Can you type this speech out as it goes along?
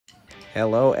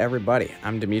Hello everybody,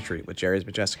 I'm Dimitri with Jerry's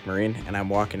Majestic Marine and I'm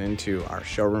walking into our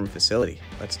showroom facility.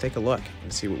 Let's take a look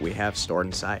and see what we have stored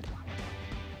inside.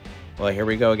 Well, here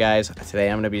we go guys. Today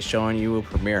I'm going to be showing you a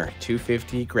Premier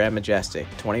 250 Grand Majestic,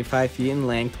 25 feet in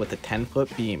length with a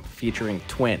 10-foot beam featuring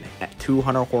twin at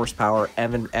 200 horsepower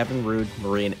Evinrude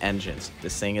marine engines.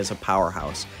 This thing is a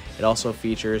powerhouse. It also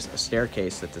features a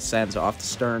staircase that descends off the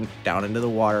stern down into the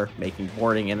water, making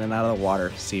boarding in and out of the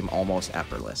water seem almost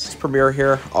effortless. This Premier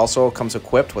here also comes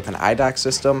equipped with an I-dock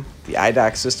system. The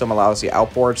I-dock system allows the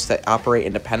outboards to operate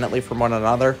independently from one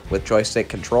another with joystick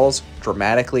controls,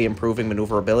 dramatically improving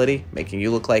maneuverability, making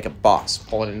you look like a boss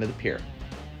pulling into the pier.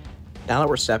 Now that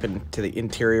we're stepping to the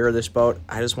interior of this boat,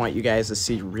 I just want you guys to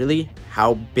see really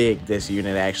how big this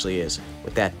unit actually is.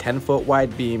 With that 10-foot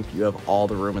wide beam, you have all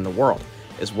the room in the world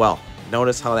as well.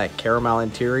 Notice how that caramel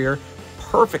interior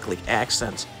perfectly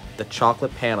accents the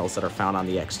chocolate panels that are found on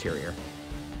the exterior.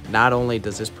 Not only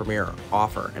does this Premier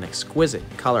offer an exquisite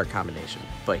color combination,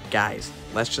 but guys,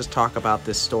 let's just talk about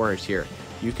this storage here.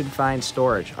 You can find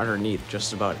storage underneath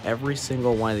just about every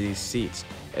single one of these seats.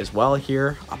 As well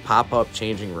here, a pop-up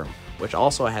changing room, which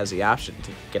also has the option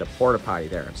to get a porta potty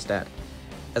there instead.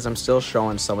 As I'm still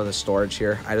showing some of the storage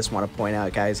here, I just want to point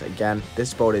out guys, again,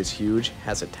 this boat is huge,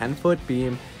 has a 10-foot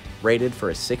beam, rated for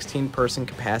a 16-person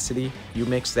capacity. You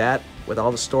mix that with all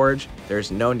the storage,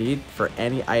 there's no need for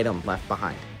any item left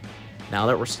behind. Now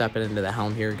that we're stepping into the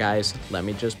helm here guys, let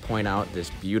me just point out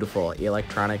this beautiful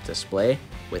electronic display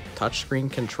with touchscreen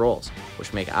controls,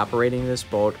 which make operating this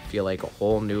boat feel like a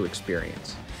whole new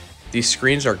experience. These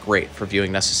screens are great for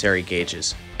viewing necessary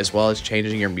gauges, as well as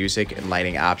changing your music and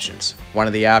lighting options. One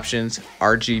of the options,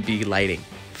 RGB lighting,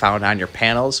 found on your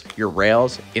panels, your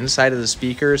rails, inside of the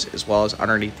speakers, as well as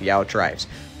underneath the outdrives.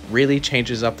 Really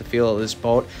changes up the feel of this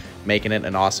boat, making it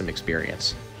an awesome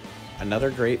experience. Another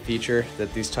great feature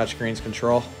that these touchscreens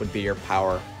control would be your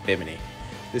power bimini.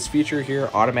 This feature here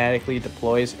automatically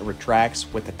deploys and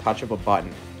retracts with the touch of a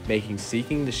button, making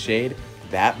seeking the shade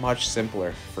that much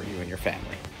simpler for you and your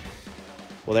family.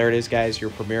 Well, there it is, guys, your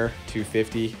Premier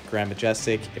 250 Grand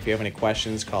Majestic. If you have any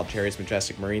questions, call Jerry's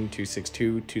Majestic Marine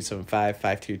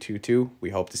 262-275-5222.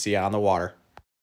 We hope to see you on the water.